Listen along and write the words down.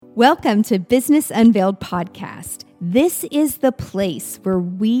Welcome to Business Unveiled Podcast. This is the place where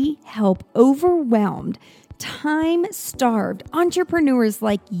we help overwhelmed, time-starved entrepreneurs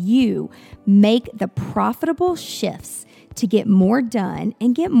like you make the profitable shifts to get more done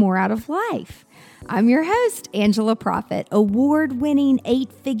and get more out of life. I'm your host, Angela Profit, award-winning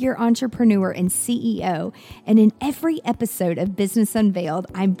 8-figure entrepreneur and CEO. And in every episode of Business Unveiled,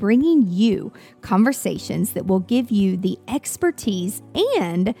 I'm bringing you conversations that will give you the expertise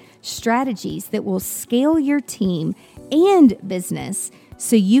and strategies that will scale your team and business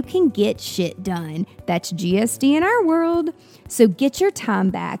so you can get shit done. That's GSD in our world. So get your time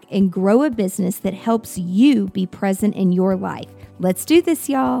back and grow a business that helps you be present in your life. Let's do this,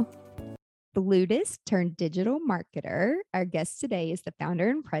 y'all. Flutist turned digital marketer. Our guest today is the founder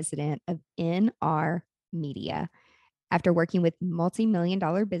and president of NR Media. After working with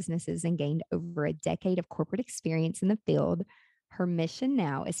multi-million-dollar businesses and gained over a decade of corporate experience in the field, her mission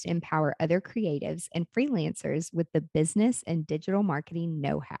now is to empower other creatives and freelancers with the business and digital marketing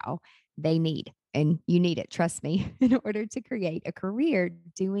know-how they need. And you need it, trust me, in order to create a career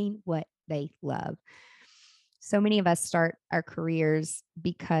doing what they love. So many of us start our careers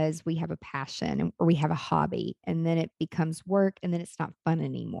because we have a passion or we have a hobby, and then it becomes work, and then it's not fun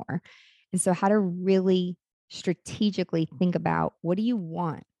anymore. And so how to really strategically think about, what do you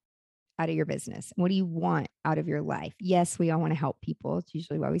want out of your business? What do you want out of your life? Yes, we all want to help people. It's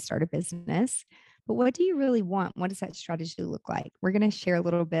usually why we start a business. But what do you really want? What does that strategy look like? We're going to share a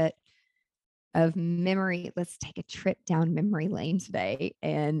little bit of memory. Let's take a trip down memory lane today.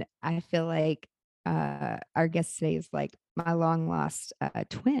 And I feel like our guest today is like my long lost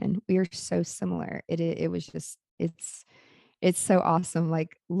twin. We are so similar. It was just, it's so awesome.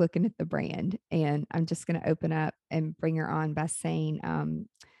 Like looking at the brand, and I'm just going to open up and bring her on by saying,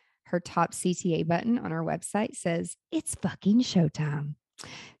 her top CTA button on our website says it's fucking showtime.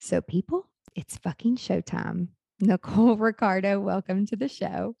 So people, it's fucking showtime. Nicole Ricardo, welcome to the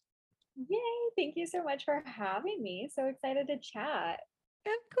show. Yay! Thank you so much for having me. So excited to chat.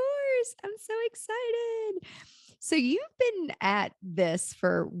 Of course. I'm so excited. So you've been at this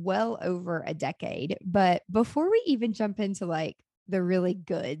for well over a decade, but before we even jump into like the really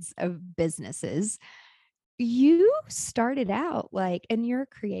goods of businesses, you started out like, and you're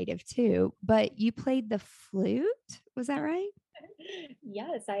creative too, but you played the flute. Was that right?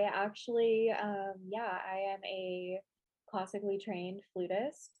 Yes, I actually, I am a classically trained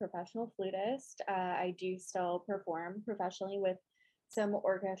flutist, professional flutist. I do still perform professionally with some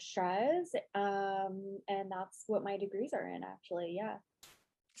orchestras, and that's what my degrees are in, actually. Yeah.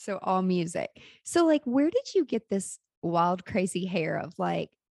 So all music. So like, where did you get this wild, crazy hair of like,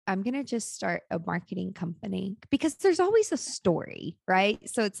 I'm going to just start a marketing company? Because there's always a story, right?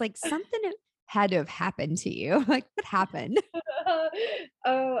 So it's like something had to have happened to you. Like, what happened?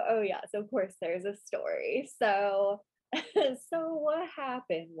 Oh yes, of course there's a story. So so what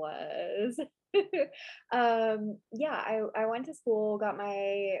happened was I went to school, got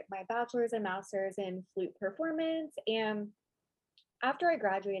my bachelor's and master's in flute performance, and after I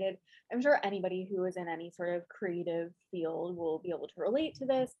graduated, I'm sure anybody who is in any sort of creative field will be able to relate to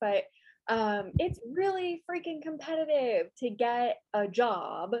this, but it's really freaking competitive to get a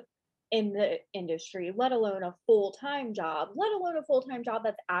job in the industry, let alone a full-time job, let alone a full-time job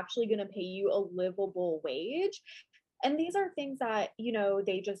that's actually going to pay you a livable wage. And these are things that,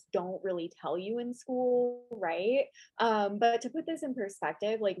 they just don't really tell you in school, right? But to put this in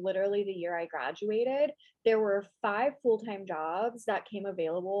perspective, like literally the year I graduated, there were 5 full-time jobs that came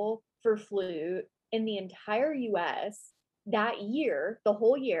available for flute in the entire US that year, the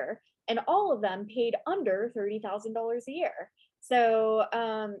whole year, and all of them paid under $30,000 a year. So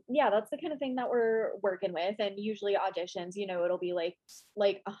yeah, that's the kind of thing that we're working with. And usually auditions, it'll be like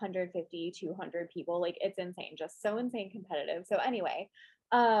 150, 200 people. Like it's insane, just so insane competitive. So anyway,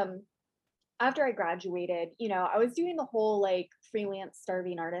 um after I graduated, I was doing the whole like freelance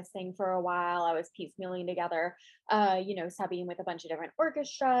starving artist thing for a while. I was piecemealing together, subbing with a bunch of different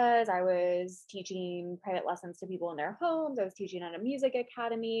orchestras. I was teaching private lessons to people in their homes. I was teaching at a music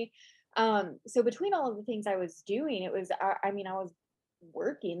academy. So between all of the things I was doing, it was, I was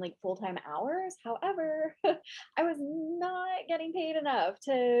working like full-time hours. However, I was not getting paid enough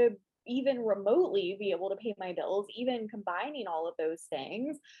to even remotely be able to pay my bills, even combining all of those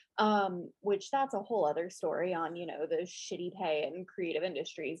things, which that's a whole other story on, the shitty pay in creative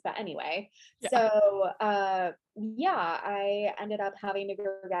industries. But anyway, Yeah. I ended up having to go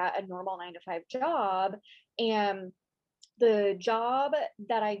get a normal 9 to 5 job. And the job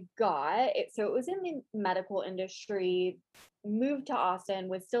that I got, so it was in the medical industry, moved to Austin,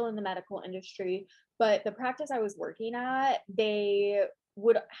 was still in the medical industry, but the practice I was working at, they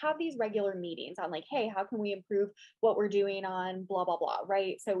would have these regular meetings on like, hey, how can we improve what we're doing on blah blah blah,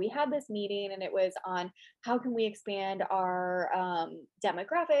 right? So we had this meeting and it was on how can we expand our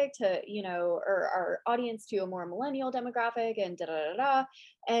demographic to, or our audience to a more millennial demographic and da da da da.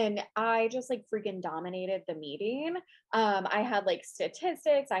 And I just like freaking dominated the meeting. I had like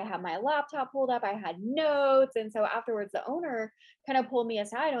statistics, I had my laptop pulled up, I had notes. And so afterwards, the owner kind of pulled me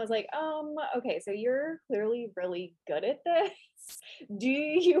aside and was like, okay, so you're clearly really good at this. Do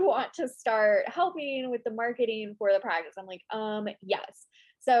you want to start helping with the marketing for the practice? I'm like, yes.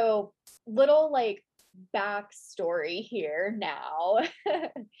 So little like backstory here now.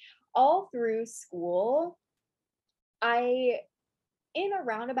 All through school, I in a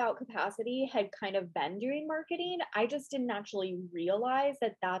roundabout capacity had kind of been doing marketing. I just didn't actually realize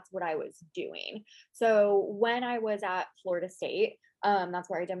that that's what I was doing. So when I was at Florida State, that's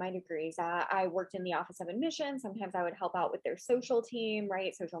where I did my degrees at. I worked in the Office of Admissions. Sometimes I would help out with their social team,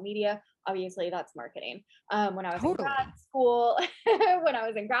 right? Social media. Obviously, that's marketing. When I was in Totally. grad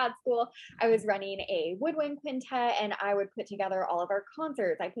school, I was running a woodwind quintet, and I would put together all of our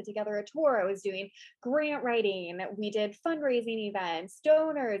concerts. I put together a tour. I was doing grant writing. We did fundraising events,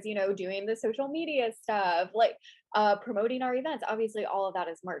 donors, doing the social media stuff, like promoting our events. Obviously, all of that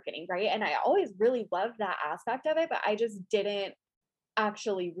is marketing, right? And I always really loved that aspect of it, but I just didn't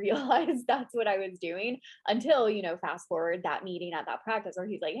actually realize that's what I was doing until, fast forward that meeting at that practice where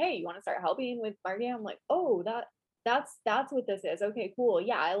he's like, hey, you want to start helping with marketing? I'm like, oh, that's what this is. Okay, cool.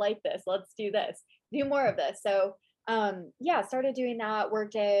 Yeah, I like this. Let's do this. Do more of this. So yeah, started doing that,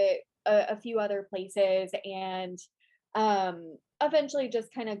 worked at a few other places, and eventually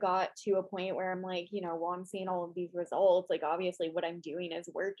just kind of got to a point where I'm like, well, I'm seeing all of these results. Like obviously what I'm doing is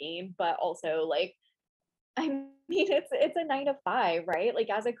working, but also like I mean, it's a 9 to 5, right? Like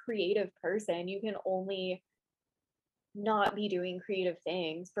as a creative person, you can only not be doing creative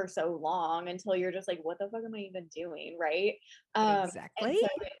things for so long until you're just like, what the fuck am I even doing, right? And Exactly. so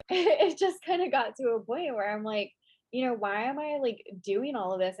it just kind of got to a point where I'm like, why am I like doing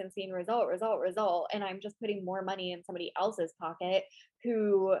all of this and seeing result, and I'm just putting more money in somebody else's pocket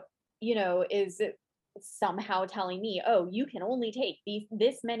who, is somehow telling me, oh, you can only take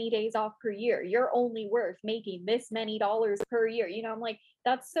this many days off per year. You're only worth making this many dollars per year. I'm like,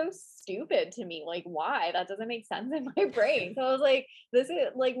 that's so stupid to me. Like, why? That doesn't make sense in my brain. So I was like, this is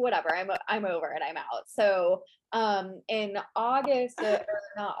like whatever. I'm over it. I'm out. So in August or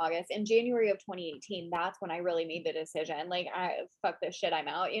not August, in January of 2018, that's when I really made the decision. Like, I fuck this shit. I'm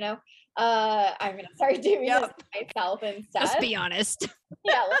out. I'm gonna start doing this myself instead. Just be honest.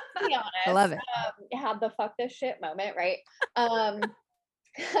 Yeah, let's be honest. I love it. Had the fuck this shit moment, right?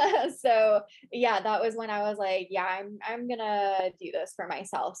 So yeah, that was when I was like, yeah, I'm gonna do this for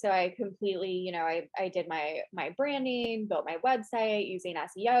myself. So I completely, I did my branding, built my website using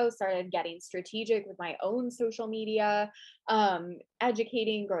SEO, started getting strategic with my own social media,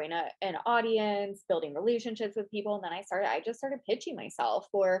 educating, growing an audience, building relationships with people. And then I just started pitching myself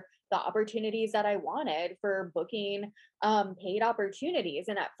for the opportunities that I wanted for booking paid opportunities.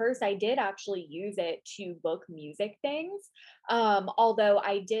 And at first I did actually use it to book music things. Although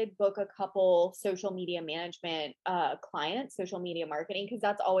I did book a couple social media management clients, social media marketing, because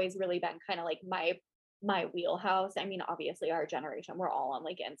that's always really been kind of like my wheelhouse. I mean, obviously our generation, we're all on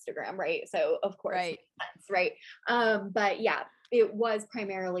like Instagram, right? So of course, Right. sense, right? But yeah, it was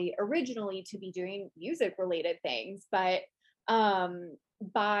primarily originally to be doing music related things, but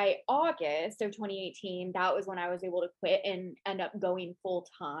by August of 2018, that was when I was able to quit and end up going full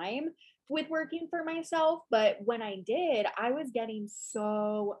time with working for myself. But when I did, I was getting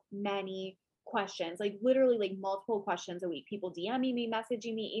so many questions, like literally like multiple questions a week. People DMing me,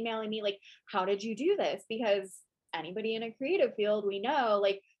 messaging me, emailing me, like, how did you do this? Because anybody in a creative field, we know,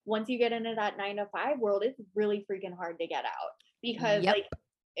 like, once you get into that 9 to 5 world, it's really freaking hard to get out because, Yep.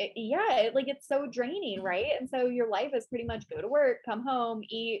 like, it's so draining, right? And so your life is pretty much go to work, come home,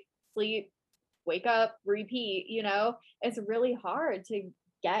 eat, sleep, wake up, repeat. It's really hard to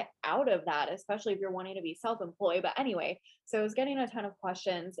get out of that, especially if you're wanting to be self-employed. But anyway, so I was getting a ton of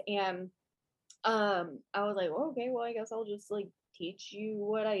questions, and I was like, well, okay, well, I guess I'll just like teach you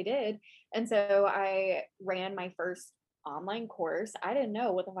what I did. And so I ran my first online course. I didn't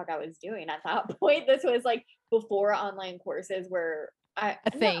know what the fuck I was doing at that point. This was like before online courses were A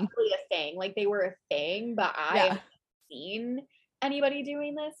not thing. really a thing. Like they were a thing, but I Yeah. haven't seen anybody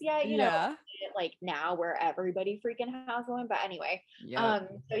doing this yet, Yeah. like now where everybody freaking has one. But anyway, Yep.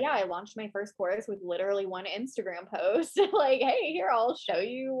 so yeah, I launched my first course with literally one Instagram post, like, hey, here, I'll show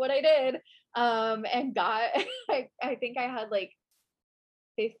you what I did. And got I think I had like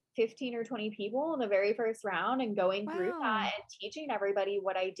 15 or 20 people in the very first round and going through that Wow. and teaching everybody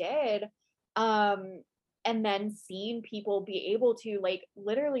what I did. Um, and then seeing people be able to like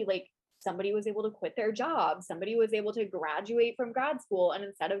literally like somebody was able to quit their job, somebody was able to graduate from grad school, and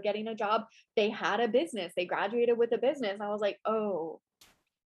instead of getting a job, they had a business. They graduated with a business. I was like, oh,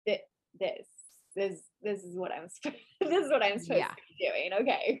 thi- this this is what I'm this is what I'm supposed Yeah. to be doing.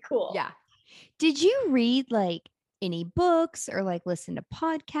 Okay, cool. Yeah. Did you read like any books or like listen to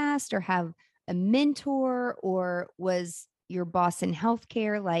podcasts or have a mentor, or was your boss in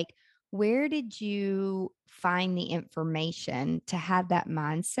healthcare? Like, where did you find the information to have that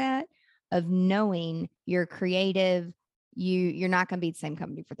mindset of knowing you're creative, you're not going to be the same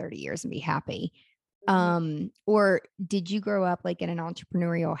company for 30 years and be happy? Mhm. Or did you grow up like in an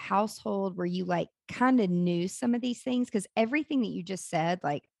entrepreneurial household where you like kind of knew some of these things? Because everything that you just said,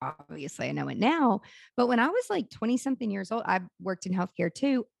 like obviously I know it now, but when I was like 20 something years old, I worked in healthcare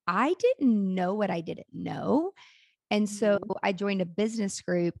too. I didn't know what I didn't know. And so Mhm. I joined a business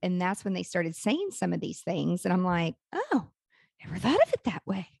group, and that's when they started saying some of these things. And I'm like, oh, never thought of it that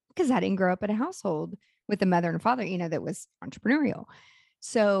way, because I didn't grow up in a household with a mother and a father, that was entrepreneurial.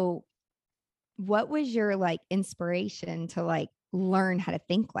 So what was your like inspiration to like learn how to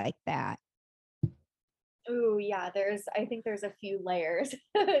think like that? Ooh, yeah, I think there's a few layers to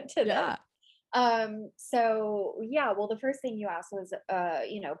this. Yeah. So yeah, well, the first thing you asked was,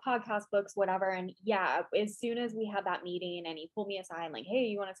 podcast, books, whatever. And yeah, as soon as we had that meeting and he pulled me aside and like, hey,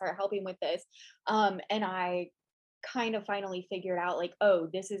 you want to start helping with this? And I kind of finally figured out like, oh,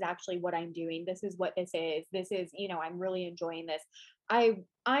 this is actually what I'm doing. This is what this is. This is, I'm really enjoying this.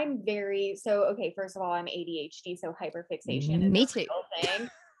 I'm very, so okay, first of all, I'm ADHD, so hyperfixation is Me a too. real thing.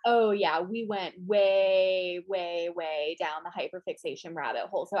 Oh yeah, we went way, way, way down the hyperfixation rabbit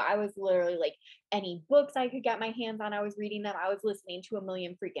hole. So I was literally like any books I could get my hands on, I was reading them. I was listening to a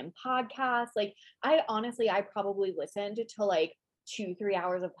million freaking podcasts. Like I probably listened to like 2, 3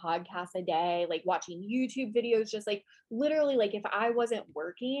 hours of podcasts a day, like watching YouTube videos, just like literally like if I wasn't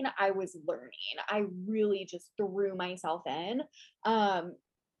working, I was learning. I really just threw myself in. Um,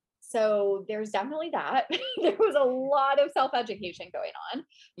 so there's definitely that. There was a lot of self-education going on. Uh,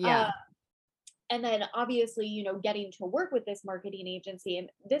 Yeah. and then obviously, getting to work with this marketing agency, and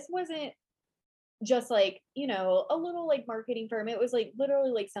this wasn't just like, a little like marketing firm. It was like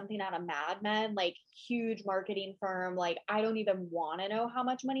literally like something out of Mad Men, like huge marketing firm. Like I don't even want to know how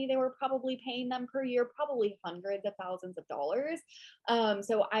much money they were probably paying them per year, probably hundreds of thousands of dollars.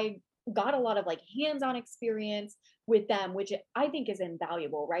 So I got a lot of like hands-on experience with them, which I think is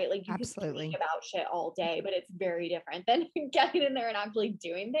invaluable, right? Like you could tweet Absolutely. about shit all day, but it's very different than getting in there and actually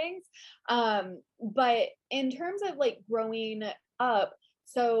doing things. But in terms of like growing up,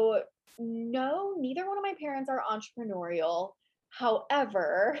 so no, neither one of my parents are entrepreneurial.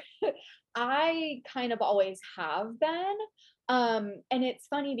 However, I kind of always have been. And it's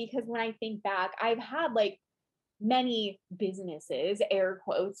funny because when I think back, I've had like many businesses, air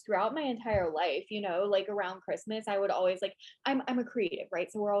quotes, throughout my entire life. Like around Christmas, I would always like, I'm a creative,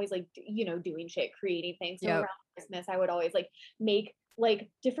 right? So we're always like, doing shit, creating things. So Yep. around Christmas, I would always like make like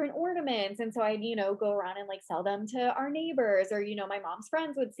different ornaments. And so I'd, go around and like sell them to our neighbors, or, my mom's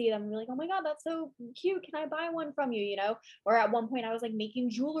friends would see them and be like, oh my God, that's so cute. Can I buy one from you? Or at one point I was like making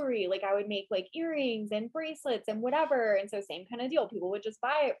jewelry, like I would make like earrings and bracelets and whatever. And so same kind of deal. People would just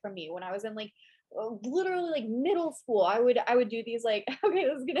buy it from me when I was in like literally like middle school. I would do these like okay,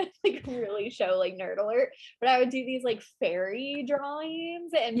 this is gonna like really show like nerd alert, but I would do these like fairy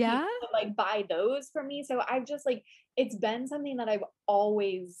drawings and people Yeah. would like buy those from me. So I've just like it's been something that I've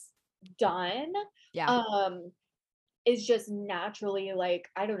always done. Yeah. um is just naturally like,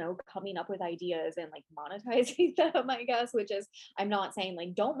 I don't know, coming up with ideas and like monetizing them, I guess, which is, I'm not saying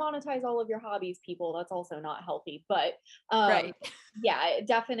like don't monetize all of your hobbies, people. That's also not healthy. But Right. yeah,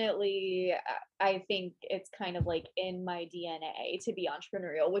 definitely I think it's kind of like in my DNA to be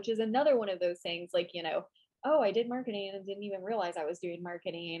entrepreneurial, which is another one of those things like, oh, I did marketing and didn't even realize I was doing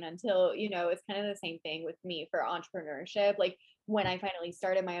marketing until, it's kind of the same thing with me for entrepreneurship. Like when I finally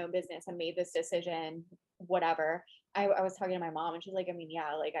started my own business and made this decision, whatever, I was talking to my mom and she's like, I mean,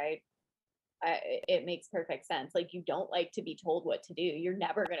 yeah, like it makes perfect sense. Like you don't like to be told what to do. You're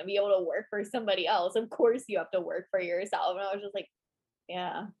never going to be able to work for somebody else. Of course you have to work for yourself. And I was just like,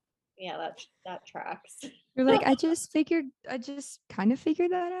 yeah, yeah, that tracks. You're like, I just kind of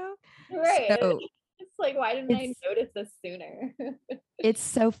figured that out. Right. So It's like, why didn't I it's notice this sooner? it's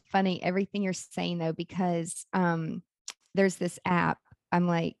so funny everything you're saying though, because there's this app. I'm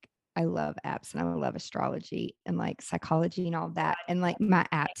like, I love apps and I love astrology and like psychology and all that. And like my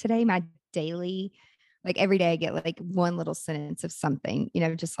app today, my daily Like every day I get like one little sentence of something,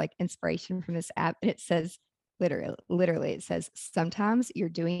 just like inspiration from this app. And it says, literally, it says, sometimes you're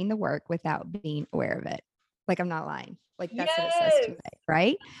doing the work without being aware of it. Like, I'm not lying. Like, that's what it says Yes. today.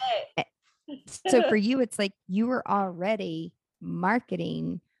 Right. Eh, So for you, it's like you were already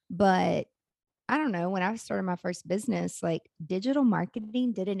marketing, but I don't know, when I started my first business, like digital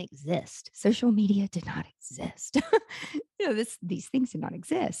marketing didn't exist. Social media did not exist. These things did not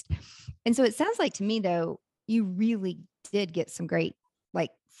exist. And so it sounds like to me though, you really did get some great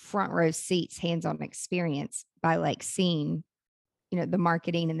like front row seats, hands-on experience by like seeing, the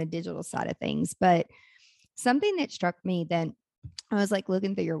marketing and the digital side of things. But something that struck me then I was like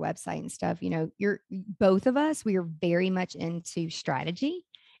looking through your website and stuff, you're both of us, we are very much into strategy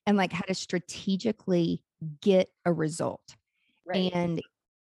and like how to strategically get a result. Right. And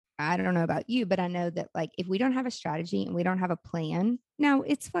I don't know about you, but I know that like if we don't have a strategy and we don't have a plan, now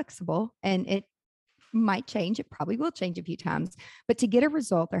it's flexible and it might change. It probably will change a few times, but to get a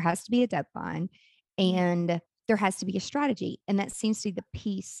result, there has to be a deadline and there has to be a strategy. And that seems to be the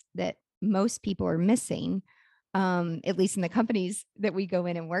piece that most people are missing. At least in the companies that we go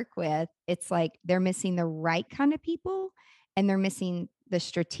in and work with, it's like they're missing the right kind of people and they're missing the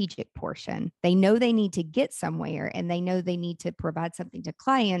strategic portion. They know they need to get somewhere and they know they need to provide something to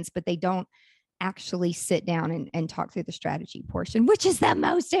clients, but they don't actually sit down and talk through the strategy portion, which is the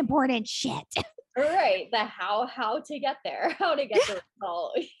most important shit. Right. The how to get there, how to get the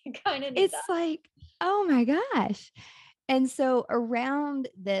result. You kind of need It's that. like, oh my gosh. And so around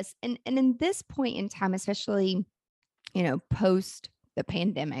this, and in this point in time, especially, post the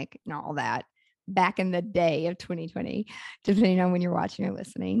pandemic and all that, back in the day of 2020, depending on when you're watching or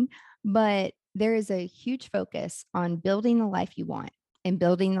listening. But there is a huge focus on building the life you want and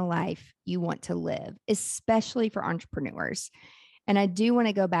building the life you want to live, especially for entrepreneurs. And I do want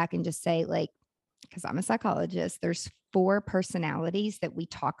to go back and just say, like, because I'm a psychologist, there's 4 personalities that we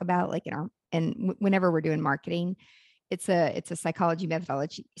talk about, like whenever we're doing marketing, it's a psychology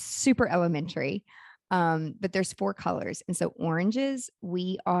methodology, super elementary. But there's 4 colors. And so oranges,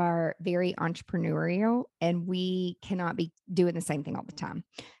 we are very entrepreneurial and we cannot be doing the same thing all the time.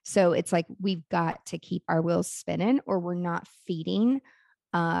 So it's like we've got to keep our wheels spinning or we're not feeding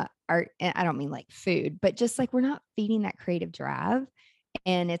and I don't mean like food, but just like we're not feeding that creative drive.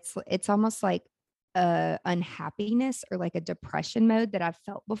 And it's almost like unhappiness or like a depression mode that I've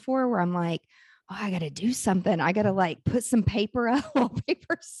felt before where I'm like, oh, I got to do something. I got to like put some paper up,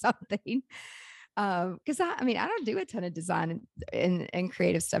 wallpaper, something. Because I mean, I don't do a ton of design and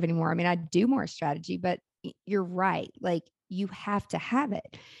creative stuff anymore. I mean, I do more strategy, but you're right. Like you have to have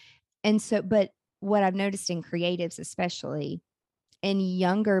it. And so, but what I've noticed in creatives, especially in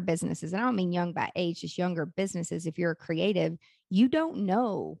younger businesses, and I don't mean young by age, just younger businesses, if you're a creative, you don't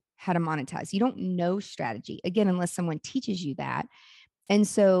know how to monetize. You don't know strategy again, unless someone teaches you that. And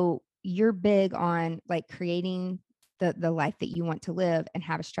so you're big on like creating the life that you want to live and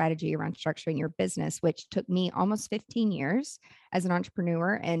have a strategy around structuring your business, which took me almost 15 years as an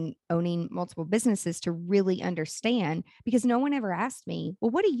entrepreneur and owning multiple businesses to really understand because no one ever asked me, well,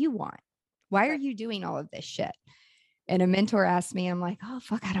 what do you want? Why are Right. you doing all of this shit? And a mentor asked me, I'm like, oh,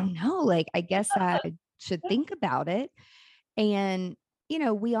 fuck, I don't know. Like, I guess I should think about it. And,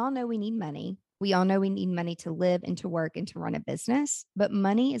 we all know we need money. We all know we need money to live and to work and to run a business, but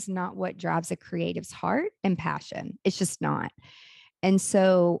money is not what drives a creative's heart and passion. It's just not. And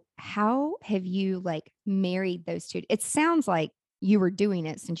so, how have you like married those two? It sounds like you were doing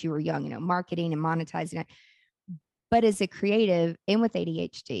it since you were young, marketing and monetizing it. But as a creative and with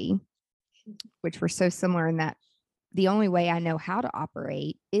ADHD, which we're so similar in that the only way I know how to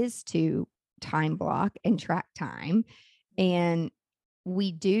operate is to time block and track time. And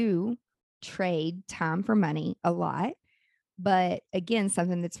we do trade time for money a lot. But again,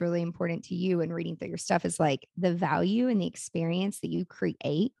 something that's really important to you and reading through your stuff is like the value and the experience that you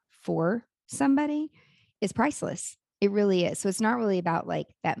create for somebody is priceless. It really is. So it's not really about like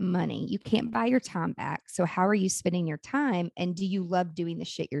that money. You can't buy your time back. So how are you spending your time? And do you love doing the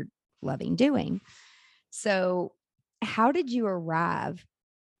shit you're loving doing? So how did you arrive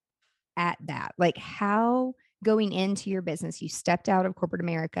at that? Like how going into your business, you stepped out of corporate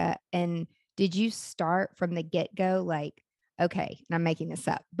America and did you start from the get go? Like, okay, and I'm making this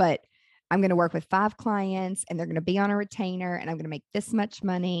up, but I'm going to work with 5 clients and they're going to be on a retainer and I'm going to make this much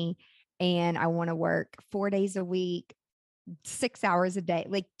money. And I want to work 4 days a week, 6 hours a day.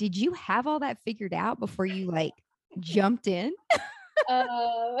 Like, did you have all that figured out before you like jumped in?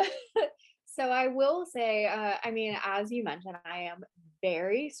 Uh, so I will say, I mean, as you mentioned, I am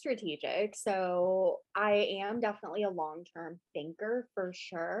very strategic. So I am definitely a long-term thinker for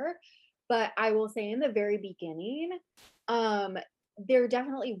sure. But I will say in the very beginning, um, there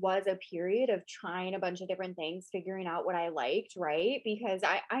definitely was a period of trying a bunch of different things, figuring out what I liked, right? Because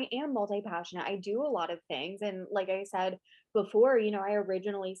I am multi-passionate. I do a lot of things. And like I said before, I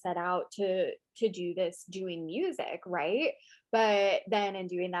originally set out to do this doing music, right? But then in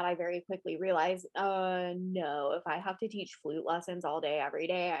doing that, I very quickly realized, no, if I have to teach flute lessons all day, every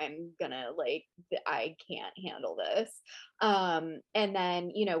day, I'm gonna like, I can't handle this. And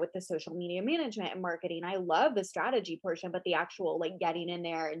then, with the social media management and marketing, I love the strategy portion, but the actual like getting in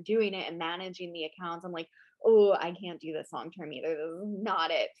there and doing it and managing the accounts, I'm like, oh, I can't do this long term either. This is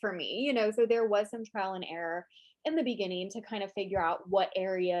not it for me, So there was some trial and error in the beginning to kind of figure out what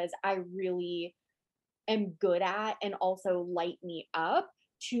areas I really am good at and also light me up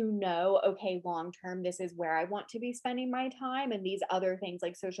to know, okay, long term, this is where I want to be spending my time. And these other things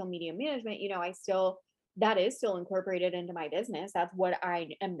like social media management, that is still incorporated into my business. That's what I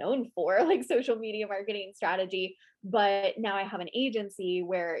am known for, like social media marketing strategy. But now I have an agency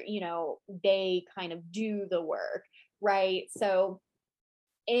where, they kind of do the work, right? So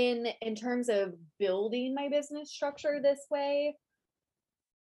in terms of building my business structure this way,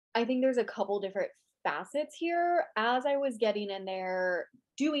 I think there's a couple different facets here. As I was getting in there,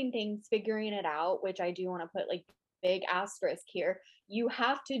 doing things, figuring it out, which I do want to put like big asterisk here. You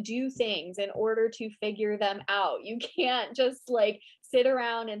have to do things in order to figure them out. You can't just like sit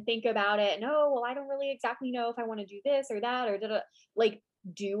around and think about it. No, well, I don't really exactly know if I want to do this or that or da like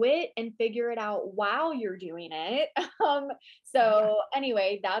do it and figure it out while you're doing it. Um, Yeah. so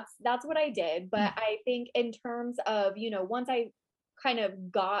anyway, that's what I did. But I think in terms of, once I kind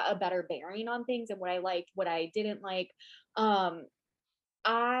of got a better bearing on things and what I liked, what I didn't like. Um,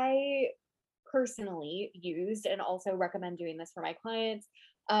 I personally used and also recommend doing this for my clients,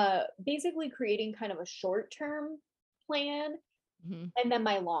 basically creating kind of a short term plan Mhm. and then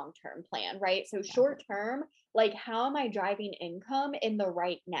my long term plan, right? So, Yeah. short term, like how am I driving income in the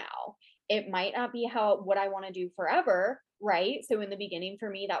right now? It might not be what I want to do forever, right? So, in the beginning, for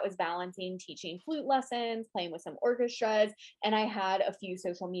me, that was balancing teaching flute lessons, playing with some orchestras, and I had a few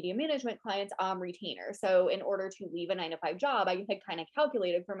social media management clients on retainer. So, in order to leave a 9 to 5 job, I had kind of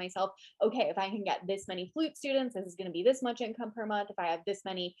calculated for myself, okay, if I can get this many flute students, this is going to be this much income per month. If I have this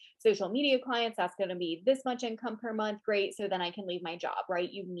many social media clients, that's going to be this much income per month. Great. So then I can leave my job,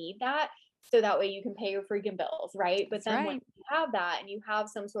 right? You need that. So that way you can pay your freaking bills, right? But That's then once right. you have that and you have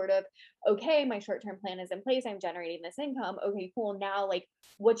some sort of, okay, my short term plan is in place, I'm generating this income. Okay, cool. Now, like,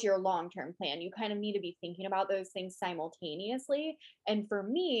 what's your long term plan? You kind of need to be thinking about those things simultaneously. And for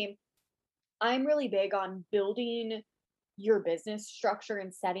me, I'm really big on building your business structure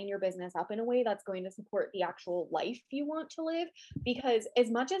and setting your business up in a way that's going to support the actual life you want to live. Because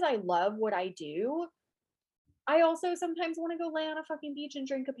as much as I love what I do, I also sometimes want to go lay on a fucking beach and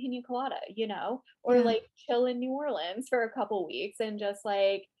drink a pina colada, or Yeah. like chill in New Orleans for a couple weeks and just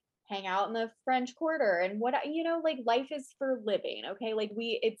like hang out in the French Quarter and like life is for living. Okay. Like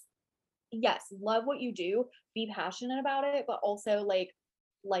yes, love what you do, be passionate about it, but also like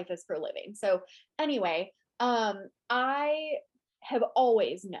life is for living. So anyway, I have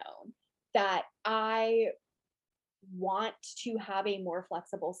always known that I want to have a more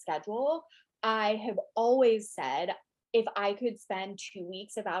flexible schedule. I have always said if I could spend 2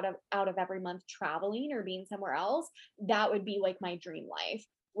 weeks out of every month traveling or being somewhere else, that would be like my dream life.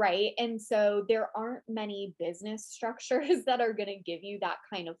 Right. And so there aren't many business structures that are going to give you that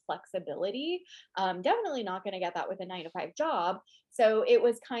kind of flexibility. Definitely not going to get that with a 9 to 5 job. So it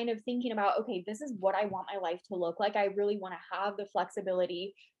was kind of thinking about, okay, this is what I want my life to look like. I really want to have the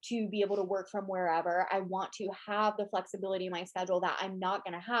flexibility to be able to work from wherever. I want to have the flexibility in my schedule that I'm not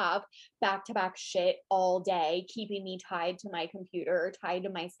going to have back to back shit all day, keeping me tied to my computer or tied to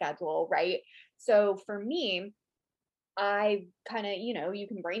my schedule. Right. So for me, I kind of, you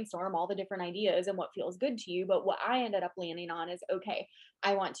can brainstorm all the different ideas and what feels good to you. But what I ended up landing on is okay,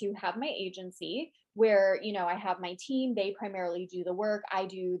 I want to have my agency where, I have my team. They primarily do the work. I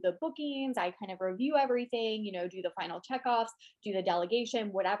do the bookings. I kind of review everything, do the final checkoffs, do the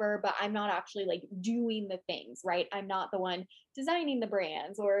delegation, whatever. But I'm not actually like doing the things, right? I'm not the one designing the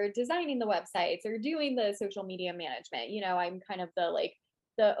brands or designing the websites or doing the social media management. I'm kind of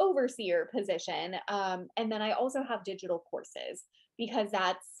the overseer position. And then I also have digital courses because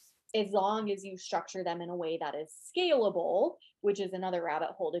that's as long as you structure them in a way that is scalable, which is another rabbit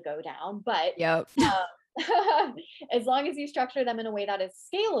hole to go down. But Yep. as long as you structure them in a way that is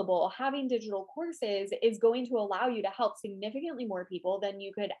scalable, having digital courses is going to allow you to help significantly more people than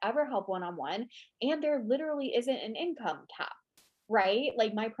you could ever help one on one. And there literally isn't an income cap, right?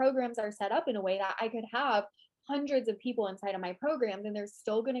 Like my programs are set up in a way that I could have hundreds of people inside of my programs, and they're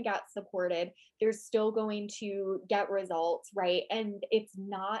still going to get supported. They're still going to get results, right? And it's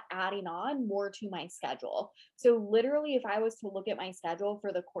not adding on more to my schedule. So literally, if I was to look at my schedule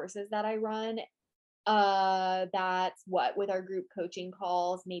for the courses that I run, that's what, with our group coaching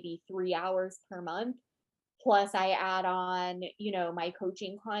calls, maybe 3 hours per month. Plus I add on, my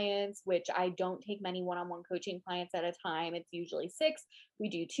coaching clients, which I don't take many one-on-one coaching clients at a time. It's usually six. We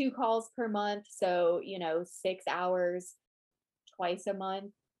do 2 calls per month. So, 6 hours twice a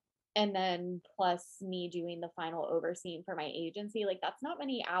month. And then plus me doing the final overseeing for my agency. Like, that's not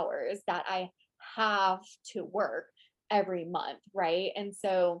many hours that I have to work every month. Right. And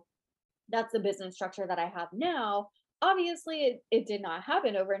so that's the business structure that I have now. Obviously, it did not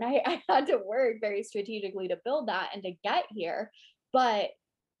happen overnight. I had to work very strategically to build that and to get here. But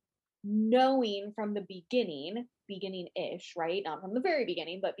knowing from the beginning-ish, right? Not from the very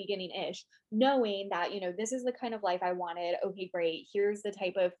beginning, but beginning-ish, knowing that, this is the kind of life I wanted. Okay, great. Here's the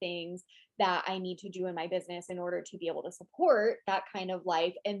type of things that I need to do in my business in order to be able to support that kind of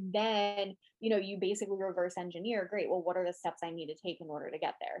life. And then, you basically reverse engineer, great. Well, what are the steps I need to take in order to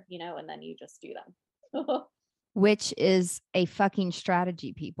get there? And then you just do them. Which is a fucking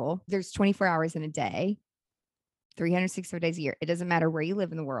strategy, people. There's 24 hours in a day, 365 days a year. It doesn't matter where you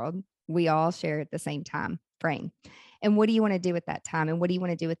live in the world. We all share at the same time frame. And what do you want to do with that time? And what do you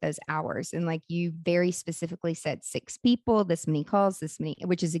want to do with those hours? And like you very specifically said, 6 people, this many calls, this many,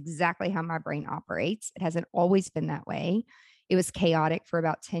 which is exactly how my brain operates. It hasn't always been that way. It was chaotic for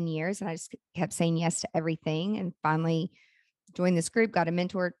about 10 years. And I just kept saying yes to everything. And finally joined this group, got a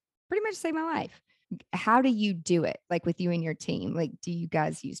mentor, pretty much saved my life. How do you do it? Like with you and your team? Like, do you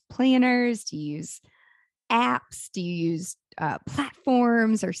guys use planners? Do you use apps? Do you use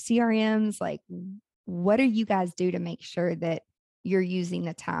platforms or CRMs? Like, what do you guys do to make sure that you're using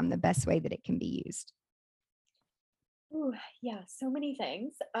the time the best way that it can be used? Ooh, yeah, so many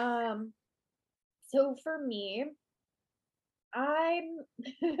things. So for me, I'm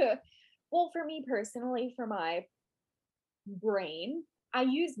well, for me personally, for my brain, I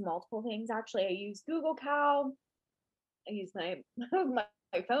use multiple things actually. I use Google Cal, I use my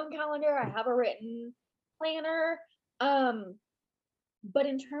my phone calendar, I have a written planner. Um, but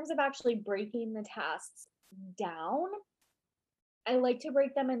in terms of actually breaking the tasks down, I like to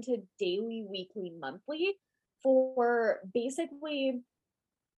break them into daily, weekly, monthly for basically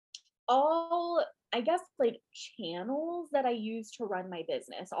all, I guess, like channels that I use to run my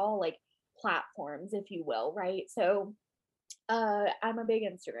business, all like platforms, if you will, right? So I'm a big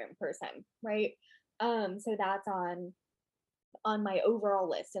Instagram person, right? So that's on my overall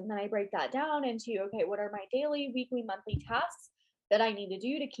list. And then I break that down into, okay, what are my daily, weekly, monthly tasks that I need to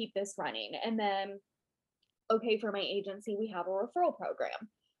do to keep this running? And then, okay, for my agency, we have a referral program.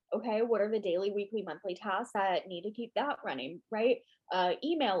 Okay, what are the daily, weekly, monthly tasks that need to keep that running, right?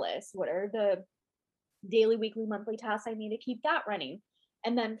 Email list, what are the daily, weekly, monthly tasks I need to keep that running?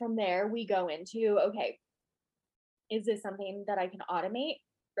 And then from there, we go into, okay, is this something that I can automate?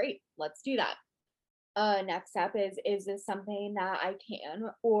 Great, let's do that. Next step is this something that I can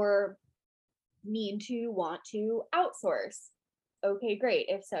or need to want to outsource? Okay, great.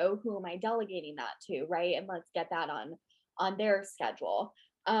 If so, who am I delegating that to, right? And let's get that on their schedule.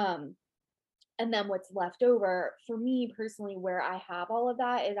 Um, and then what's left over for me personally, where I have all of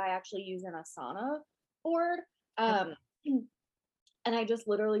that, is I actually use an Asana board. Yep. Um, and I just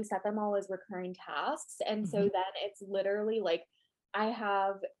literally set them all as recurring tasks. And so Mhm. then it's literally like I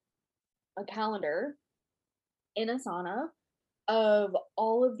have a calendar in Asana of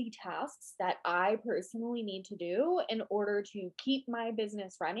all of the tasks that I personally need to do in order to keep my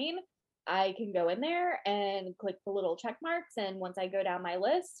business running. I can go in there and click the little check marks. And once I go down my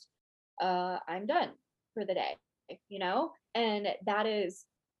list, I'm done for the day, And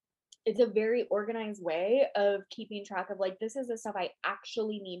it's a very organized way of keeping track of, like, this is the stuff I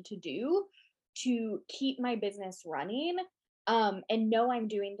actually need to do to keep my business running, and know I'm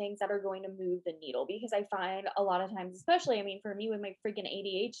doing things that are going to move the needle, because I find a lot of times, especially, I mean, for me with my freaking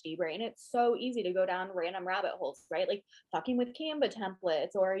ADHD brain, it's so easy to go down random rabbit holes, right? Like fucking with Canva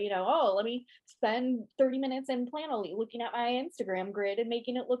templates, or, oh, let me spend 30 minutes in Planoly looking at my Instagram grid and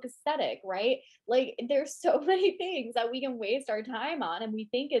making it look aesthetic, right? Like, there's so many things that we can waste our time on, and we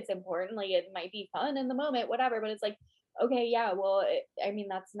think it's important, like it might be fun in the moment, whatever, but it's like, okay, yeah, well, I mean,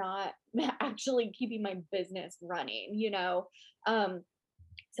 that's not actually keeping my business running. Um,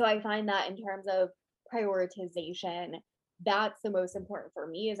 so I find that in terms of prioritization, that's the most important for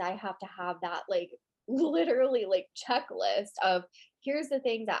me, is I have to have that, like, literally, like, checklist of, here's the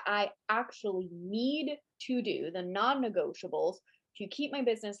things that I actually need to do, the non-negotiables, to keep my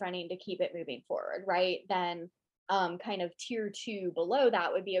business running, to keep it moving forward, right? Then kind of tier 2 below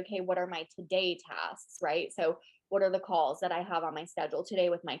that would be, okay, what are my today tasks, right? So what are the calls that I have on my schedule today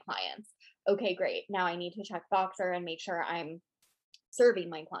with my clients? Okay, great. Now I need to check Boxer and make sure I'm serving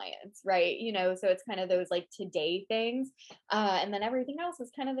my clients, right? So it's kind of those like today things. And then everything else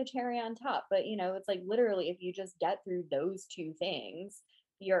is kind of the cherry on top. But, it's like literally if you just get through those two things,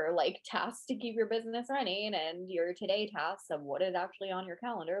 your like tasks to keep your business running and your today tasks of what is actually on your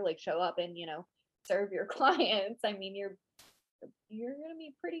calendar, like show up and, serve your clients. I mean, you're going to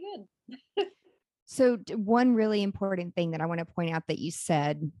be pretty good. So one really important thing that I want to point out that you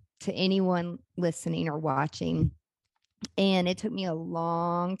said to anyone listening or watching, and it took me a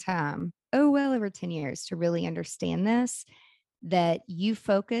long time, well over 10 years to really understand this, that you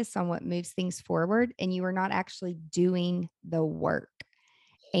focus on what moves things forward and you are not actually doing the work.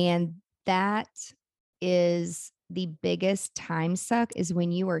 And that is the biggest time suck, is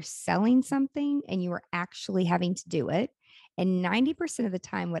when you are selling something and you are actually having to do it. And 90% of the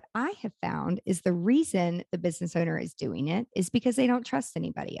time, what I have found is the reason the business owner is doing it is because they don't trust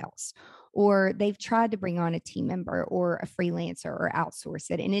anybody else, or they've tried to bring on a team member or a freelancer or outsource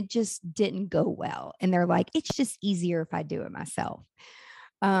it, and it just didn't go well. And they're like, it's just easier if I do it myself.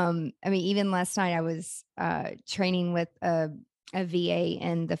 I mean, even last night I was training with a VA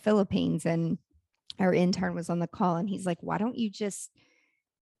in the Philippines, and our intern was on the call, and he's like, why don't you just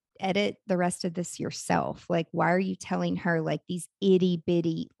edit the rest of this yourself? Like, why are you telling her like these itty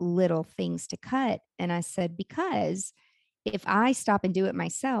bitty little things to cut? And I said, because if I stop and do it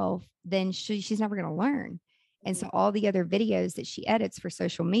myself, then she's never going to learn. And so all the other videos that she edits for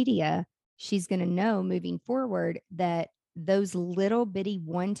social media, she's going to know moving forward that those little bitty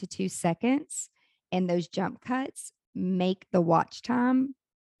 1 to 2 seconds and those jump cuts make the watch time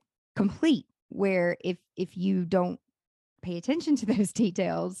complete. Where if you don't pay attention to those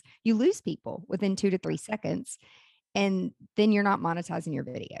details, you lose people within 2 to 3 seconds. And then you're not monetizing your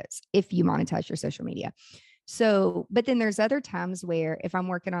videos if you monetize your social media. So, but then there's other times where if I'm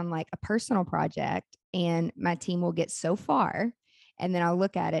working on like a personal project and my team will get so far, and then I'll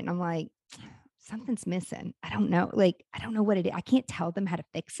look at it and I'm like, something's missing. I don't know. Like, I don't know what it is. I can't tell them how to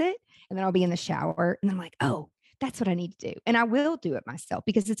fix it. And then I'll be in the shower and I'm like, oh, that's what I need to do. And I will do it myself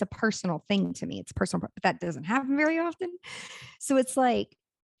because it's a personal thing to me. It's personal, but that doesn't happen very often. So it's like,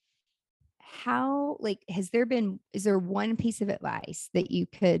 is there one piece of advice that you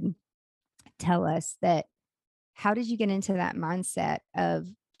could tell us, that how did you get into that mindset of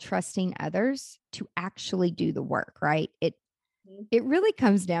trusting others to actually do the work, right? It really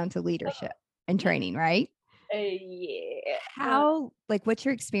comes down to leadership and training, right? Yeah. How, like, what's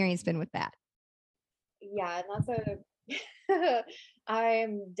your experience been with that? Yeah, and that's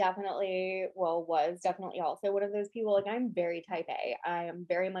I'm definitely, well, was definitely also one of those people. Like, I'm very type A. I am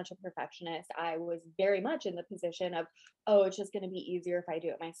very much a perfectionist. I was very much in the position of, oh, it's just going to be easier if I do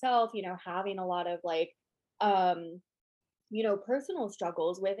it myself, having a lot of like, um, personal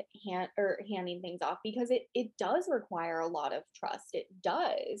struggles with handing things off, because it does require a lot of trust. It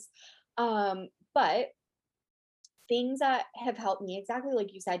does. But things that have helped me, exactly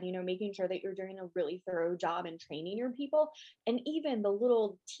like you said, making sure that you're doing a really thorough job in training your people, and even the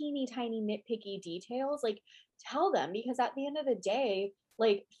little teeny tiny nitpicky details, like tell them, because at the end of the day,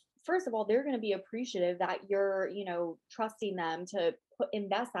 like, first of all, they're going to be appreciative that you're, trusting them to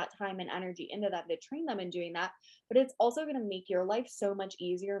invest that time and energy into them, to train them in doing that. But it's also going to make your life so much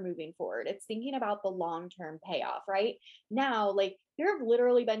easier moving forward. It's thinking about the long-term payoff, right? Now, like, there have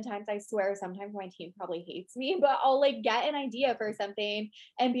literally been times, I swear, sometimes my team probably hates me, but I'll like get an idea for something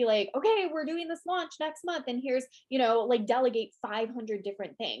and be like, okay, we're doing this launch next month. And here's, like delegate 500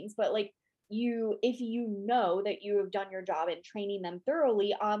 different things. But like, if you know that you have done your job in training them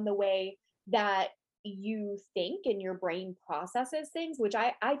thoroughly on the way that you think and your brain processes things, which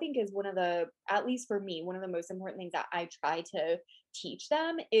I think is one of the, at least for me, one of the most important things that I try to teach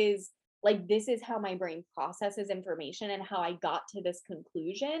them is, like, this is how my brain processes information and how I got to this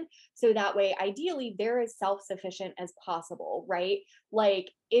conclusion. So that way, ideally, they're as self-sufficient as possible, right?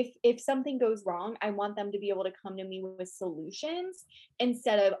 Like, if something goes wrong, I want them to be able to come to me with solutions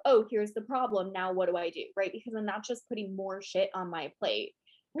instead of, oh, here's the problem, now what do I do? Right? Because then that's just putting more shit on my plate.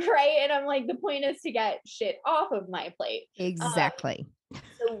 Right. And I'm like, the point is to get shit off of my plate. Exactly.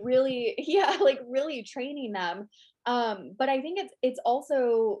 So really, yeah, like really training them. But I think it's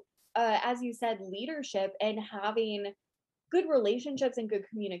also, as you said, leadership and having good relationships and good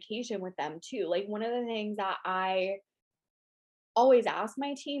communication with them too. Like, one of the things that I always ask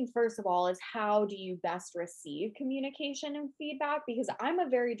my team, first of all, is how do you best receive communication and feedback? Because I'm a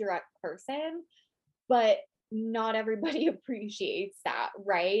very direct person, but not everybody appreciates that,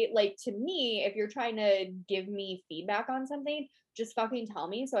 right? Like to me, if you're trying to give me feedback on something, just fucking tell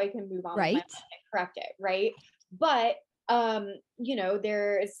me so I can move on with my life Right. and correct it, right? But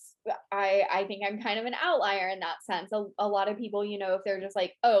there's I think I'm kind of an outlier in that sense. A lot of people, if they're just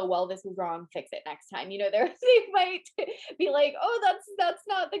like, oh well, this was wrong, fix it next time, they might be like, oh, that's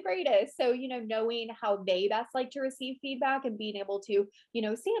not the greatest. So, knowing how they best like to receive feedback and being able to,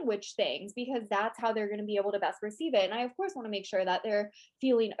 sandwich things, because that's how they're going to be able to best receive it. And I of course want to make sure that they're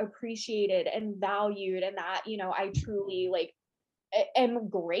feeling appreciated and valued, and that, I truly like am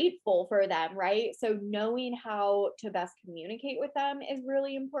grateful for them, right? So knowing how to best communicate with them is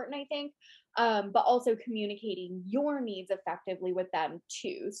really important, I think. But also communicating your needs effectively with them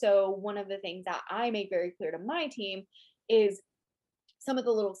too. So one of the things that I make very clear to my team is some of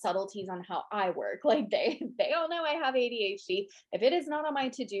the little subtleties on how I work. Like they all know I have ADHD. If it is not on my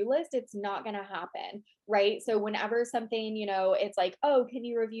to-do list, it's not going to happen, right? So whenever something, it's like, "Oh, can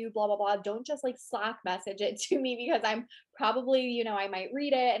you review blah blah blah?" Don't just like Slack message it to me, because I'm probably, I might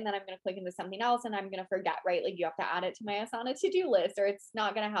read it and then I'm going to click into something else and I'm going to forget, right? Like you have to add it to my Asana to-do list, or it's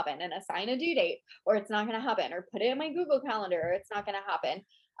not going to happen, and assign a due date, or it's not going to happen, or put it in my Google Calendar, or it's not going to happen.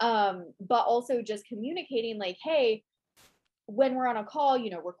 But also just communicating like, "Hey, when we're on a call,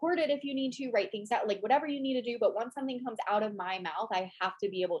 record it if you need to, write things out, like whatever you need to do. But once something comes out of my mouth, I have to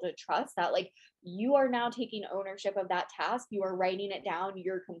be able to trust that, like, you are now taking ownership of that task. You are writing it down.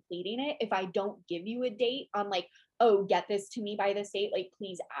 You're completing it. If I don't give you a date on, like, oh, get this to me by this date, like,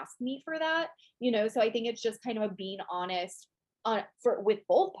 please ask me for that. So I think it's just kind of being honest on for with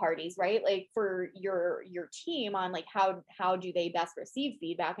both parties, right? Like for your team on like how do they best receive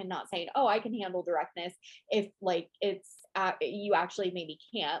feedback, and not saying, oh, I can handle directness if like it's you actually maybe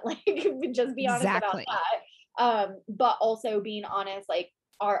can't, like just be honest about Exactly. that. But also being honest, like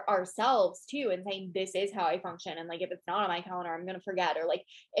ourselves too, and saying this is how I function, and like if it's not on my calendar, I'm gonna forget, or like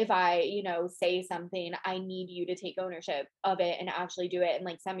if I say something, I need you to take ownership of it and actually do it, and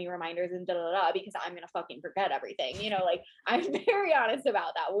like send me reminders and da da da, because I'm gonna fucking forget everything, like I'm very honest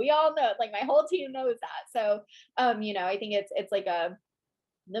about that. We all know, like my whole team knows that. So I think it's like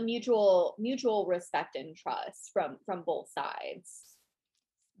the mutual respect and trust from both sides.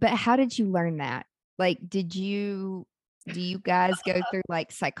 But how did you learn that? Like, do you guys go through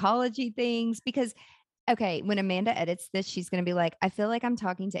like psychology things? Because, okay, when Amanda edits this, she's going to be like, I feel like I'm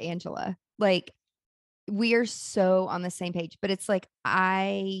talking to Angela. Like, we are so on the same page, but it's like,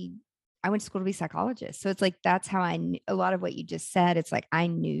 I went to school to be a psychologist. So it's like, that's how I knew a lot of what you just said. It's like, I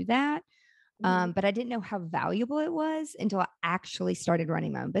knew that. Mhm. But I didn't know how valuable it was until I actually started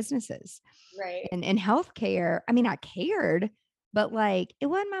running my own businesses. Right. And in healthcare, I mean, I cared, but like it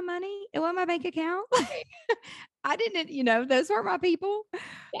wasn't my money. It wasn't my bank account. Right. I didn't, those weren't my people.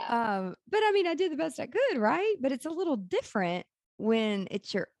 Yeah. But I mean, I did the best I could, right? But it's a little different when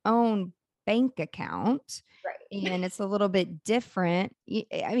it's your own bank account, Right. and it's a little bit different.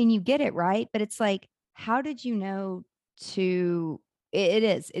 I mean, you get it, right? But it's like, how did you know to it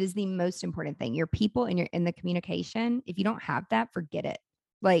is the most important thing. Your people and your in the communication. If you don't have that, forget it.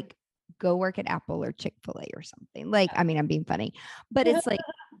 Like go work at Apple or Chick-fil-A or something. Like, I mean, I'm being funny, but it's like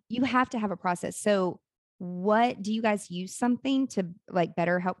you have to have a process. So what do you guys use something to like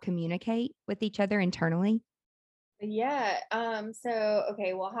better help communicate with each other internally? Yeah. So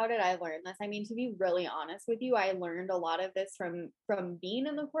okay, well, how did I learn this? I mean, to be really honest with you, I learned a lot of this from being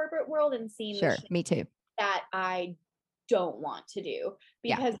in the corporate world and seeing the Sure. shit Me too. that I don't want to do.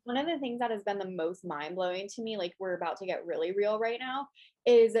 Yeah. Because one of the things that has been the most mind-blowing to me, like we're about to get really real right now,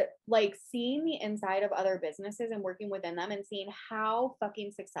 is like seeing the inside of other businesses and working within them and seeing how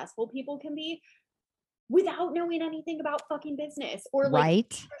fucking successful people can be without knowing anything about fucking business or like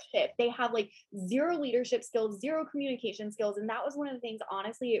Right. leadership. They have like zero leadership skills, zero communication skills. And that was one of the things,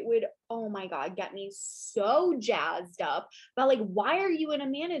 honestly, it would, oh my God, get me so jazzed up about like, why are you in a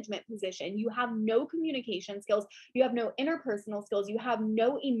management position? You have no communication skills, you have no interpersonal skills, you have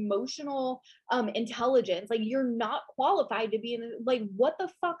no emotional intelligence. Like, you're not qualified to be in, like, what the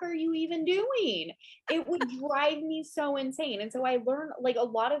fuck are you even doing? It would drive me so insane. And so I learned like a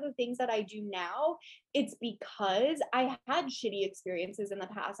lot of the things that I do now, it's because I had shitty experiences in the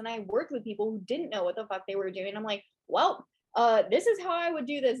past and I worked with people who didn't know what the fuck they were doing. I'm like, well, this is how I would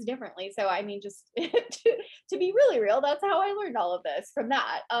do this differently. So I mean, just to be really real, that's how I learned all of this from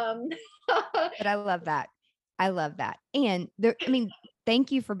that. But I love that. I love that. And there, I mean,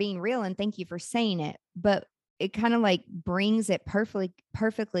 thank you for being real and thank you for saying it. But it kind of like brings it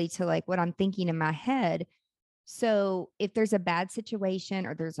perfectly to like what I'm thinking in my head. So if there's a bad situation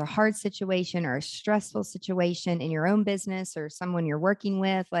or there's a hard situation or a stressful situation in your own business or someone you're working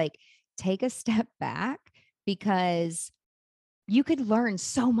with, like take a step back, because you could learn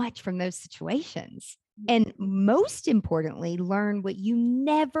so much from those situations. And Mhm. most importantly, learn what you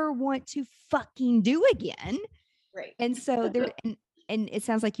never want to fucking do again. Right. And so there, and it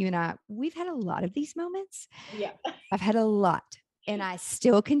sounds like you and I, we've had a lot of these moments. Yeah. I've had a lot, and I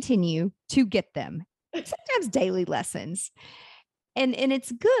still continue to get them, sometimes daily lessons. And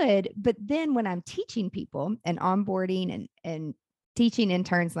it's good. But then when I'm teaching people and onboarding and teaching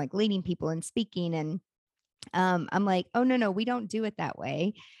interns, like leading people and speaking, and I'm like, oh no, we don't do it that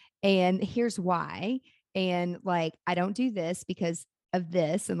way. And here's why. And like, I don't do this because of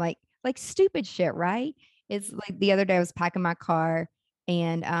this, and like stupid shit, right? It's like the other day I was packing my car,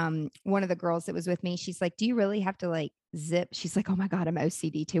 and one of the girls that was with me, she's like, do you really have to like zip? She's like, oh my God, I'm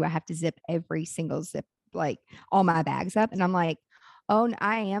OCD too. I have to zip every single zip, like all my bags up. And I'm like, oh,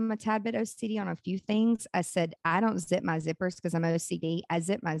 I am a tad bit OCD on a few things. I said, I don't zip my zippers because I'm OCD. I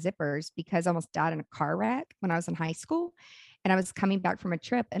zip my zippers because I almost died in a car wreck when I was in high school. And I was coming back from a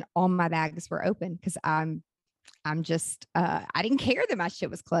trip and all my bags were open because I'm just I didn't care that my shit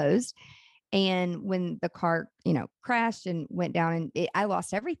was closed. And when the car, crashed and went down, and I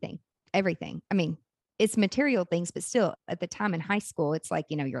lost everything, everything. I mean, it's material things, but still at the time in high school, it's like,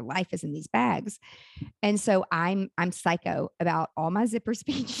 your life is in these bags. And so I'm psycho about all my zippers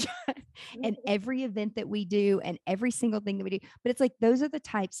being shut and every event that we do and every single thing that we do. But it's like those are the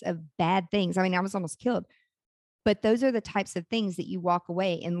types of bad things. I mean, I was almost killed, but those are the types of things that you walk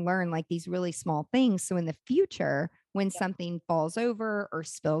away and learn, like these really small things. So in the future, when Yeah. something falls over or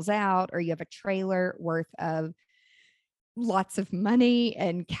spills out, or you have a trailer worth of lots of money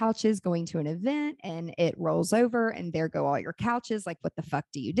and couches going to an event and it rolls over and there go all your couches, like what the fuck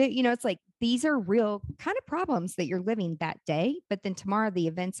do you do? It's like these are real kind of problems that you're living that day, but then tomorrow the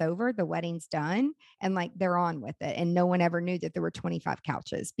event's over, the wedding's done, and like they're on with it, and no one ever knew that there were 25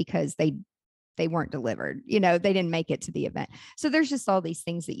 couches because they weren't delivered, they didn't make it to the event. So there's just all these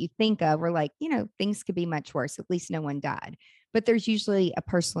things that you think of where like, things could be much worse, at least no one died, but there's usually a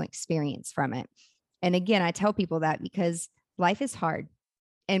personal experience from it. And again, I tell people that because life is hard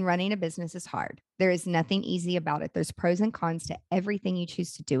and running a business is hard. There is nothing easy about it. There's pros and cons to everything you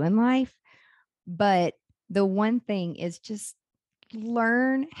choose to do in life. But the one thing is just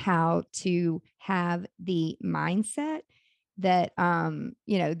learn how to have the mindset that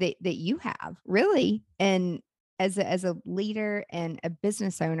that you have, really. And as a leader and a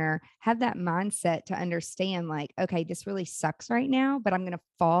business owner, have that mindset to understand, like, okay, this really sucks right now, but I'm going to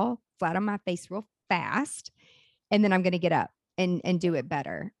fall flat on my face real fast, and then I'm going to get up and do it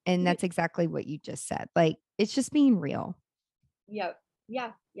better. And that's exactly what you just said. Like, it's just being real. Yep.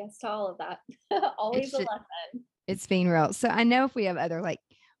 Yeah. Yes to all of that. Always It's a just, lesson. it's being real. So I know if we have other like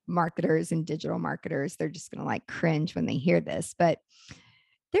marketers and digital marketers, they're just going to like cringe when they hear this, but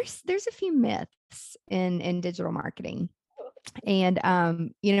there's a few myths in digital marketing. And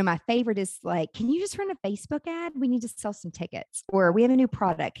my favorite is like, can you just run a Facebook ad? We need to sell some tickets, or we have a new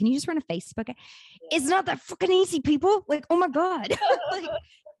product. Can you just run a Facebook ad? It's not that fucking easy, people. Like, oh my God. Like,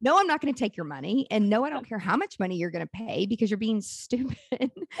 no, I'm not going to take your money. And no, I don't care how much money you're going to pay because you're being stupid.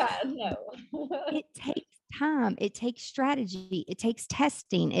 Yeah, no. It takes time. It takes strategy. It takes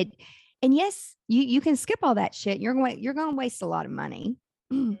testing. And yes, you can skip all that shit. You're going to waste a lot of money.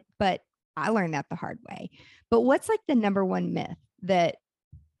 But I learned that the hard way. But what's like the number one myth that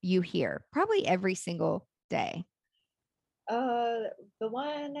you hear probably every single day? Uh, the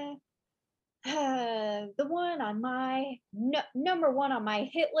one, the one on my number one on my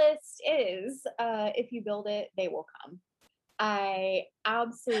hit list is, if you build it, they will come. I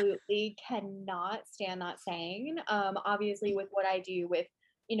absolutely cannot stand that saying. Obviously, with what I do with,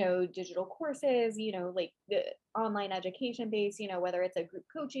 digital courses, like the online education base, whether it's a group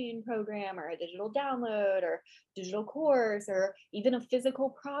coaching program or a digital download or digital course or even a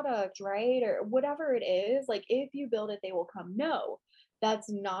physical product, right? Or whatever it is, like if you build it, they will come. No, that's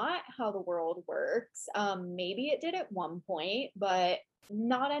not how the world works. Maybe it did at one point, but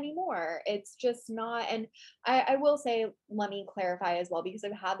not anymore. It's just not. And I will say, let me clarify as well, because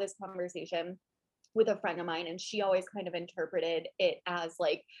I've had this conversation with a friend of mine, and she always kind of interpreted it as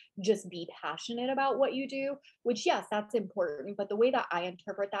like, just be passionate about what you do, which, yes, that's important. But the way that I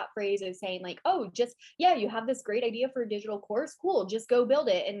interpret that phrase is saying, like, oh, just, yeah, you have this great idea for a digital course. Cool. Just go build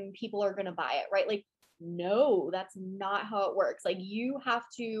it and people are going to buy it. Right. Like, no, that's not how it works. Like,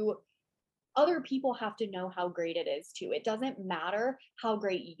 other people have to know how great it is too. It doesn't matter how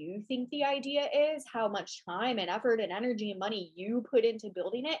great you think the idea is, how much time and effort and energy and money you put into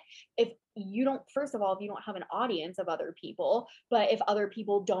building it. If you don't, first of all, if you don't have an audience of other people, but if other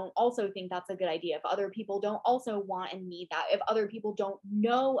people don't also think that's a good idea, if other people don't also want and need that, if other people don't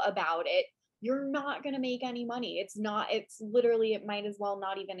know about it, you're not going to make any money. It's literally, it might as well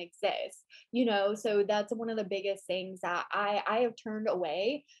not even exist, So that's one of the biggest things that I have turned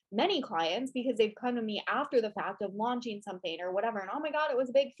away many clients because they've come to me after the fact of launching something or whatever. And oh my God, it was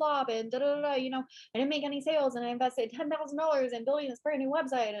a big flop and da da da, I didn't make any sales and I invested $10,000 in building this brand new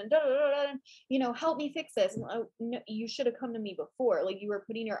website and da da da, help me fix this. And, no, you should have come to me before. Like, you were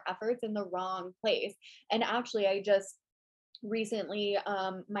putting your efforts in the wrong place. And actually, I just recently,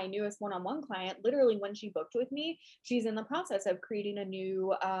 my newest one-on-one client, literally when she booked with me, she's in the process of creating a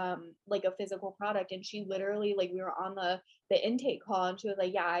new like a physical product. And she literally, like, we were on the intake call and she was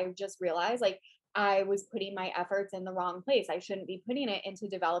like, yeah, I just realized, like, I was putting my efforts in the wrong place. I shouldn't be putting it into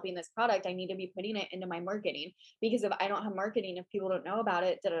developing this product. I need to be putting it into my marketing, because if I don't have marketing, if people don't know about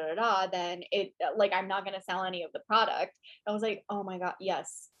it, da da da da, then it, like, I'm not going to sell any of the product. I was like, oh my God,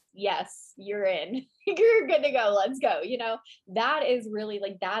 yes, you're in. You're good to go. Let's go. That is really,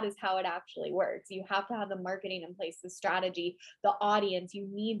 like, that is how it actually works. You have to have the marketing in place, the strategy, the audience. You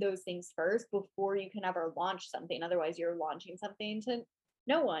need those things first before you can ever launch something. Otherwise, you're launching something to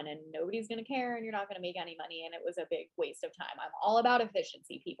no one and nobody's going to care and you're not going to make any money. And it was a big waste of time. I'm all about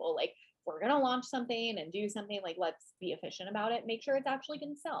efficiency, people. Like, if we're going to launch something and do something, like, let's be efficient about it. Make sure it's actually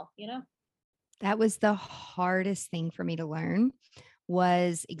going to sell. That was the hardest thing for me to learn,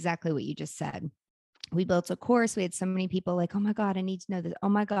 was exactly what you just said. We built a course. We had so many people like, oh my God, I need to know this. Oh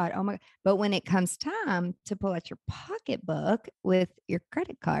my God. Oh my. But when it comes time to pull out your pocketbook with your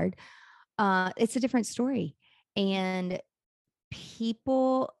credit card, it's a different story. And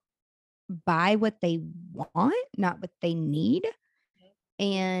people buy what they want, not what they need.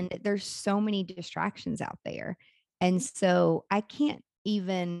 And there's so many distractions out there. And so I can't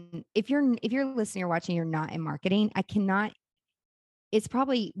even, if you're listening or watching, you're not in marketing, I cannot, it's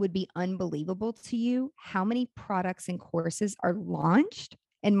probably would be unbelievable to you how many products and courses are launched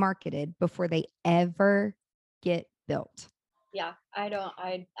and marketed before they ever get built. Yeah, I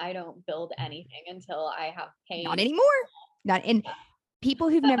don't build anything until I have paid. Not anymore. Not in people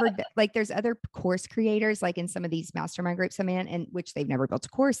who've never like, there's other course creators like in some of these mastermind groups I'm in, and which they've never built a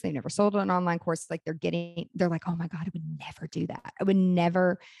course, they've never sold an online course. Like, they're like, oh my God, I would never do that. I would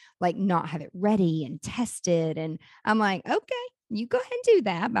never, like, not have it ready and tested. And I'm like, okay, you go ahead and do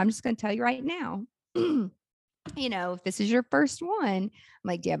that. But I'm just going to tell you right now, if this is your first one, I'm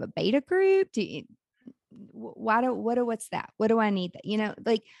like, do you have a beta group? What's that? What do I need?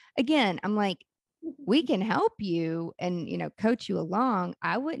 Like, again, I'm like, we can help you and, coach you along.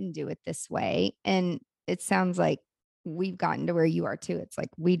 I wouldn't do it this way. And it sounds like we've gotten to where you are too. It's like,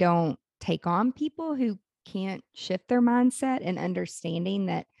 we don't take on people who can't shift their mindset and understanding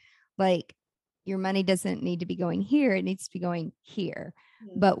that, like, your money doesn't need to be going here. It needs to be going here.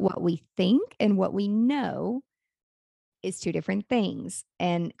 Mm-hmm. But what we think and what we know is two different things.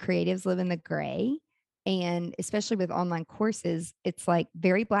 And creatives live in the gray. And especially with online courses, it's like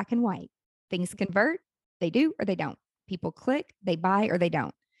very black and white. Things convert, they do or they don't. People click, they buy or they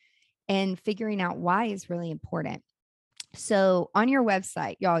don't. And figuring out why is really important. So on your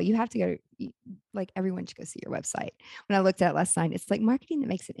website, y'all, you have to go, like, everyone should go see your website. When I looked at it last night, it's like marketing that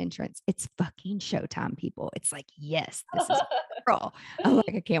makes an entrance. It's fucking showtime, people. It's like, yes, this is girl. I'm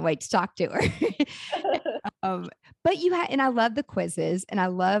like, I can't wait to talk to her. But and I love the quizzes and I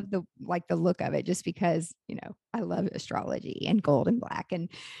love the look of it, just because, I love astrology and gold and black. And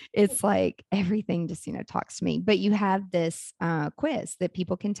it's like everything just, talks to me. But you have this quiz that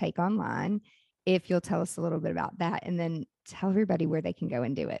people can take online. If you'll tell us a little bit about that, and then tell everybody where they can go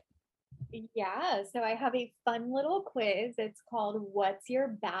and do it. Yeah, so I have a fun little quiz. It's called What's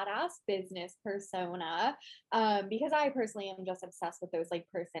Your Badass Business Persona? Because I personally am just obsessed with those, like,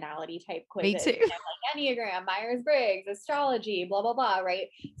 personality type quizzes. Me too. Like Enneagram, Myers-Briggs, astrology, blah, blah, blah, right?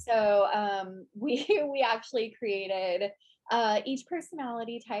 So we actually created each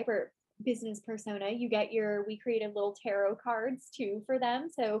personality type or business persona, we created little tarot cards too for them.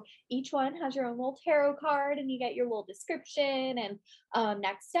 So each one has your own little tarot card and you get your little description and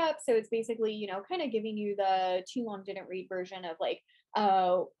next steps. So it's basically, kind of giving you the too long didn't read version of, like,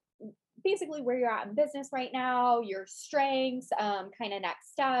 basically where you're at in business right now, your strengths, kind of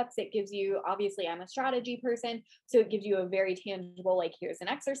next steps. It gives you, obviously I'm a strategy person, so it gives you a very tangible, like, here's an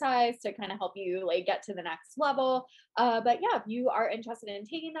exercise to kind of help you, like, get to the next level. But yeah, if you are interested in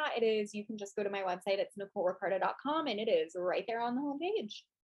taking that, you can just go to my website. It's NicoleRicardo.com and it is right there on the homepage.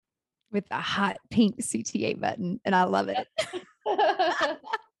 With the hot pink CTA button. And I love it. I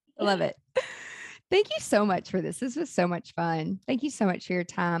love it. Thank you so much for this. This was so much fun. Thank you so much for your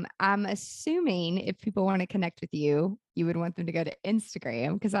time. I'm assuming if people want to connect with you, you would want them to go to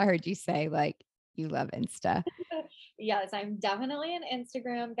Instagram, because I heard you say, like, you love Insta. Yes, I'm definitely an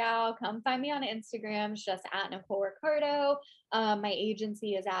Instagram gal. Come find me on Instagram. It's just at Nicole Ricardo. My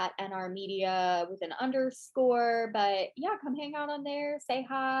agency is at NR Media with an underscore. But yeah, come hang out on there. Say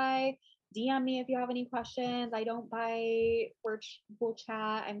hi. DM me if you have any questions. I don't bite. We'll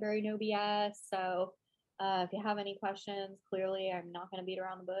chat. I'm very no BS. So if you have any questions, clearly I'm not going to beat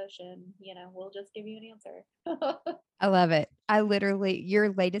around the bush, and we'll just give you an answer. I love it. Your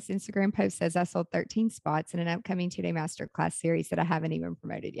latest Instagram post says I sold 13 spots in an upcoming 2-day masterclass series that I haven't even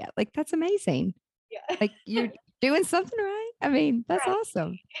promoted yet. Like, that's amazing. Yeah. Like, you're doing something right. I mean, that's Right.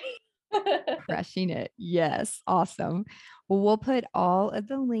 awesome. Crushing it. Yes. Awesome. Well, we'll put all of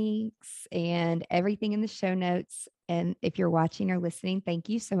the links and everything in the show notes. And if you're watching or listening, thank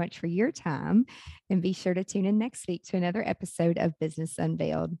you so much for your time. And be sure to tune in next week to another episode of Business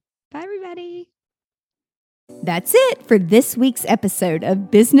Unveiled. Bye, everybody. That's it for this week's episode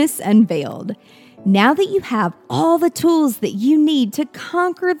of Business Unveiled. Now that you have all the tools that you need to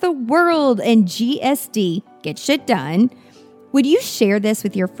conquer the world and GSD, get shit done, would you share this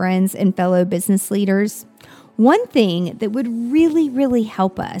with your friends and fellow business leaders? One thing that would really, really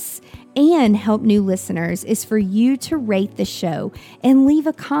help us and help new listeners is for you to rate the show and leave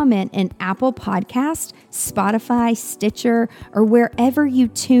a comment in Apple Podcast, Spotify, Stitcher, or wherever you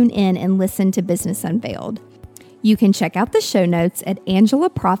tune in and listen to Business Unveiled. You can check out the show notes at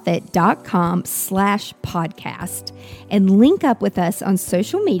angelaprofit.com/podcast and link up with us on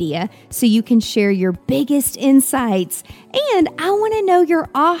social media so you can share your biggest insights. And I want to know your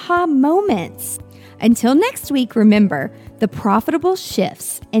aha moments. Until next week, remember, the profitable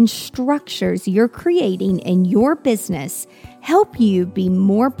shifts and structures you're creating in your business help you be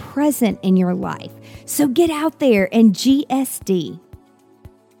more present in your life. So get out there and GSD.